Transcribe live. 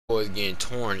Boy's getting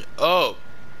torn up.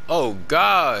 Oh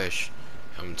gosh.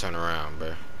 I'm gonna turn around,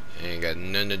 bro. It ain't got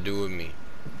nothing to do with me.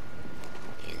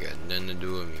 Ain't got nothing to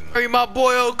do with me, man. Hey, my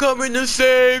boy, I'm coming to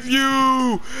save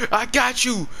you. I got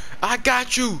you. I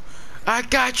got you. I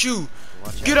got you.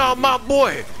 Get out, my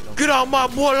boy. Get out, my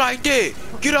boy, like that.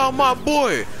 Get out, my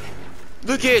boy.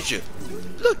 Look at you.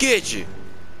 Look at you.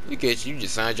 Look at you. You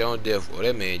just signed your own death. Oh,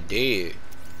 that man dead.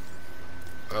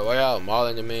 Bro, why y'all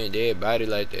mauling the man dead body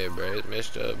like that, bro? It's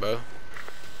messed up, bro.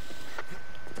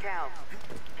 Cal,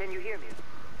 can you hear me?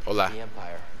 Hola. The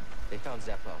Empire. They found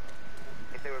Zeppo.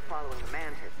 If they were following the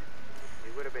Mantis,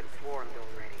 we would have been swarmed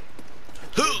already.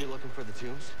 Should we be looking for the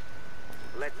tombs?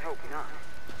 Let's hope not.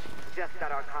 Just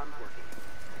got our comms working.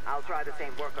 I'll try the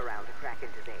same workaround to crack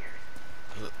into theirs.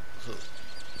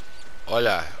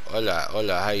 Hola, hola,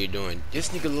 hola, how you doing? This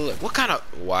nigga look like, what kind of,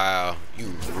 wow,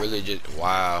 you really just,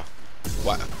 wow.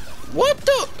 What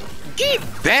the, get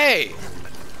back.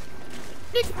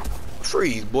 Nigga,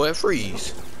 freeze, boy,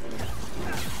 freeze.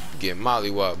 Get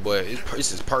mollywop, boy,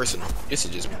 this is personal. This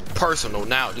is just personal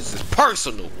now, this is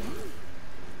personal.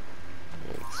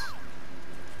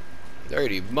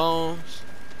 Dirty bones.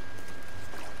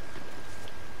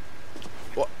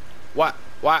 What?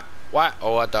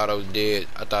 Oh, I thought I was dead.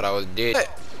 I thought I was dead. Hey,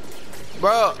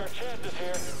 bro.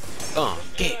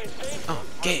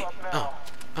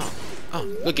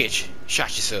 Look at you. Shot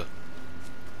yourself.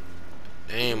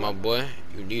 Damn, my boy.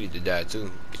 You needed to die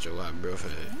too. Get your white breath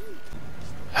ahead.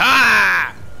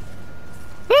 Ha!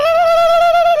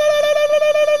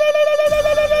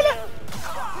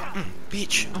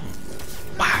 Bitch.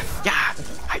 Why? Yeah.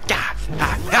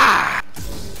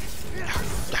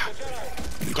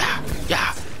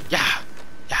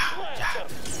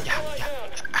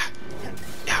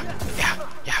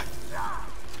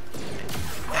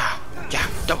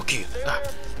 Double kill.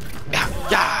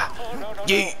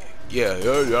 Yeah.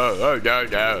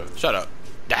 Shut up.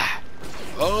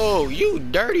 Oh, you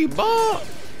dirty bum.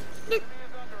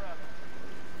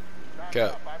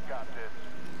 Cap.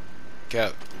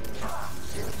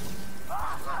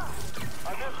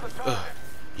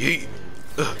 Yeet.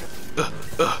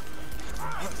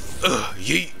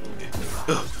 Yeet.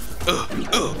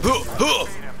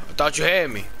 I thought you had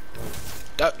me.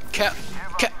 Cap.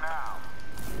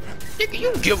 Nigga,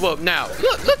 you give up now.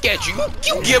 Look at you.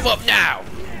 You give up now.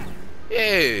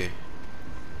 Yeah.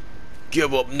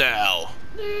 Give up now.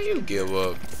 Yeah, you give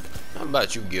up. How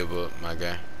about you give up, my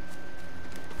guy?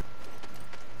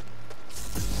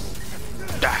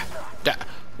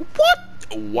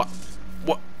 What?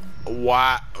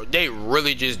 Why? They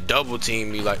really just double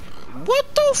team me like, what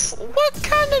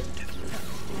kind of,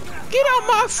 get out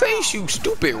my face, you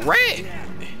stupid rat.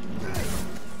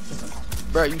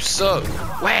 Bro, you suck.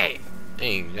 Wait.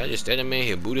 Dang, did I just stab that man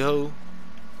here, booty hole?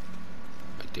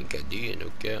 I think I did, no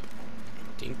cap.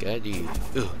 I think I did.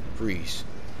 Ugh, freeze.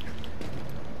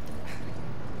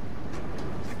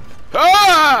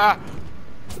 Ah!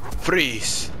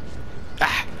 Freeze.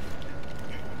 Ah.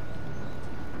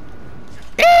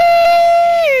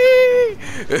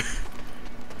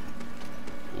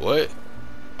 What?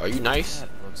 Are you nice? That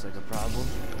looks like a problem.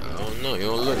 I don't know. You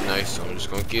don't look nice, so I'm just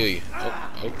gonna kill you. Oh,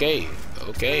 okay.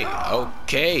 Oh.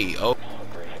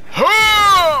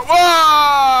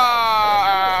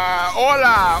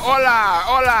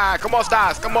 Hola. ¿Cómo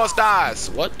estás?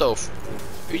 What the f?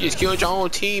 You just killed your own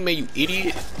teammate, you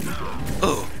idiot.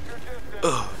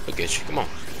 Look at you. Come on.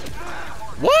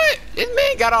 What? This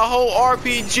man got a whole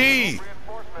RPG.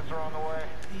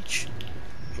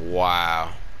 Wow.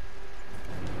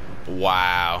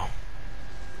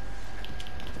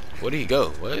 Where did he go?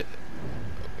 What?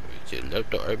 Just left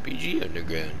the RPG on the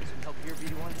ground.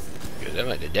 Cause I'm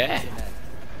about to die.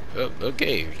 Oh,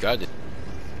 okay, you got it.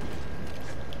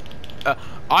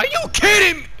 Are you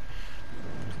kidding me?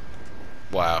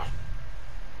 Wow.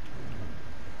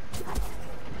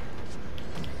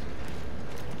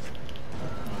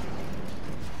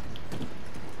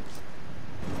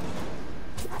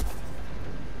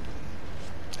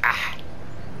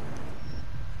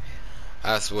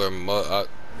 I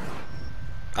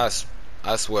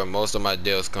swear most of my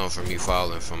deaths come from me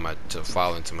falling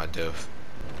to my death.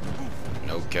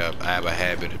 No cap. I have a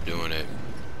habit of doing it.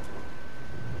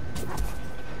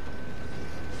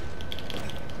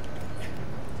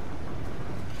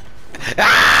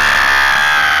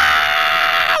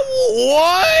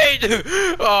 What?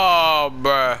 Oh,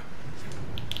 bruh.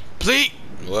 Please.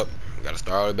 Well, gotta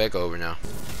start all the way back over now.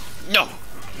 No.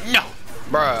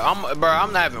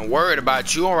 I'm not even worried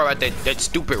about you. I'm worried about that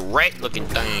stupid rat looking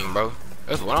thing, bro.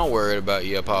 That's what I'm worried about.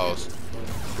 Yeah, pause.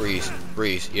 Freeze.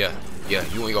 Yeah. You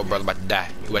and your brother about to die.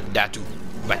 You about to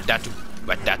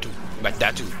die too. But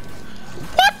that too.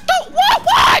 What the?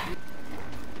 What?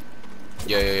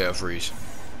 Yeah, freeze.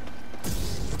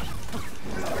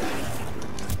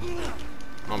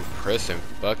 I'm pressing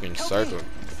fucking circle.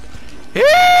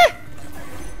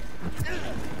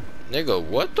 Nigga,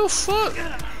 what the fuck?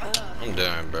 I'm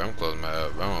done, bro. I'm closing my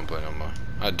app. I don't want to play no more.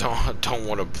 I don't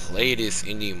want to play this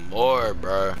anymore,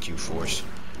 bro. Thank you, Force.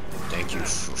 Thank you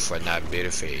for not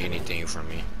bidding for anything from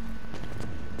me.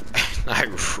 I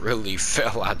really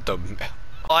fell out the map.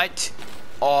 What?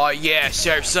 Oh yeah,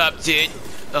 surf's up, dude.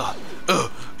 What?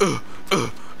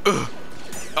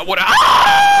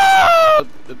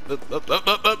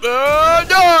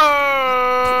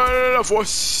 No!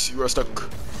 Force, you are stuck.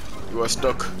 You are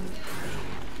stuck.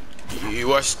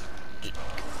 You are.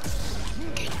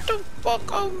 Get the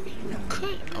fuck off me!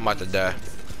 I'm about to die.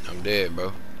 I'm dead,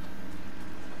 bro.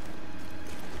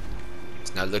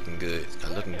 It's not looking good. It's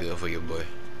not looking good for your boy.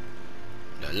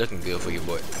 Not looking good for your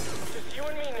boy.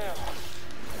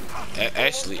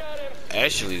 Actually,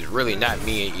 it's really not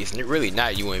me. It's really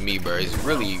not you and me, bro. It's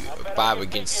really 5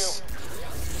 against.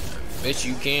 I bet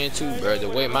you can too, bro. The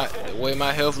way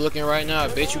my health looking right now, I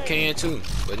bet you can too.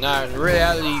 But nah, in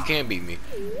reality, you can't beat me.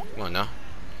 Come on now.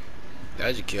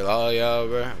 I just kill all y'all,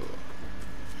 bro.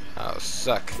 I'll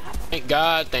suck. Thank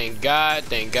God, thank God,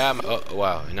 thank God. Oh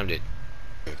wow, and I'm dead.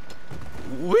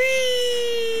 Wee!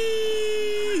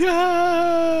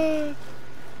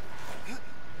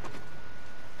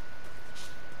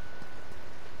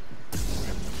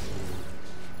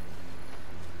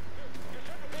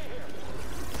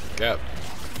 Cap.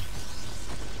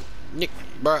 Nick,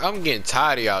 bro, I'm getting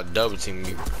tired of y'all double teaming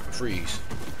me. Freeze.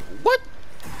 What?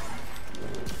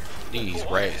 These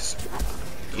rats.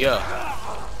 Yeah.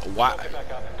 Why?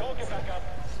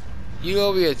 You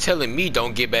over here telling me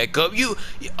don't get back up. You,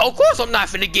 of course I'm not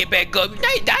finna get back up. Now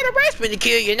the rats finna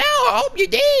kill you now. I hope you're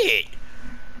dead.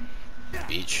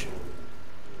 Bitch.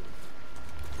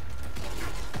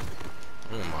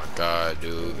 Oh my god,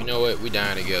 dude. You know what? We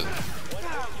dying together.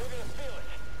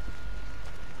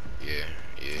 Yeah.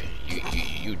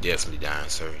 You definitely dying,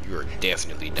 sir. You are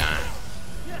definitely dying.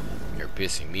 You're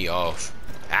pissing me off.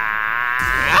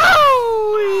 Ah!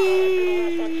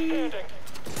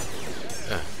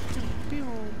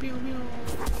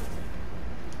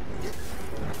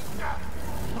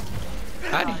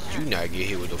 How did you not get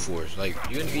hit with the force? Like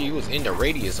you was in the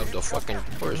radius of the fucking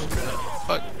force.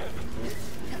 Fuck.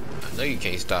 I know you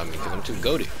can't stop me because I'm too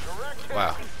goated.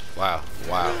 Wow.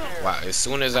 As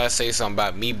soon as I say something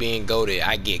about me being goated,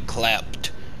 I get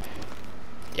clapped.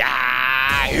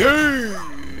 Yeah.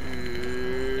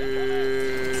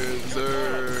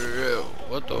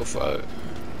 What the fuck?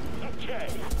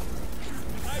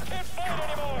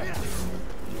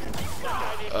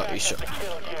 You shot.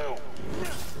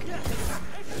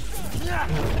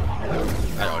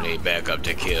 I don't need backup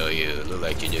to kill you. Look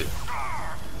like you do.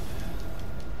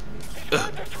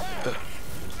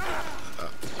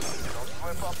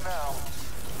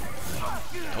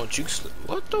 Don't you slip?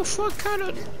 What the fuck kind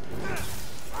of?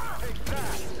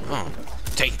 Oh,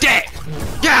 take that!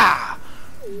 Yeah!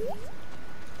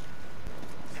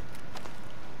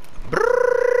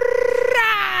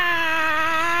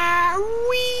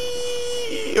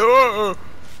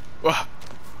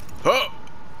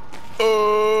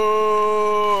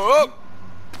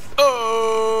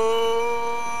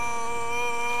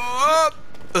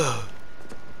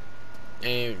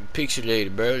 And picture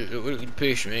later, bro. Look at the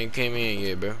picture, man. Came in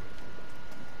yet, bro.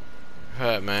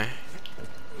 Alright, man.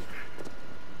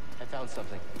 I found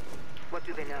something. What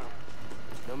do they know?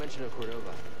 No mention of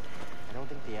Cordova. I don't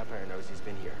think the Empire knows he's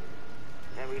been here.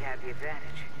 Then we have the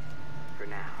advantage. For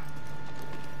now.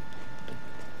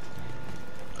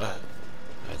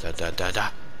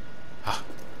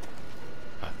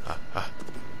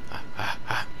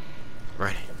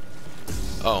 Right.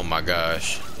 Oh my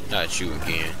gosh. Not you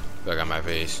again. Look at my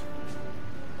face.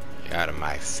 Out of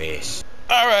my face.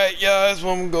 Alright, y'all. That's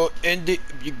when I'm gonna end it.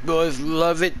 If you boys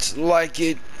love it, like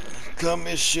it,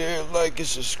 comment, share, like, and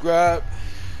subscribe.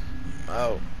 I'm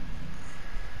out.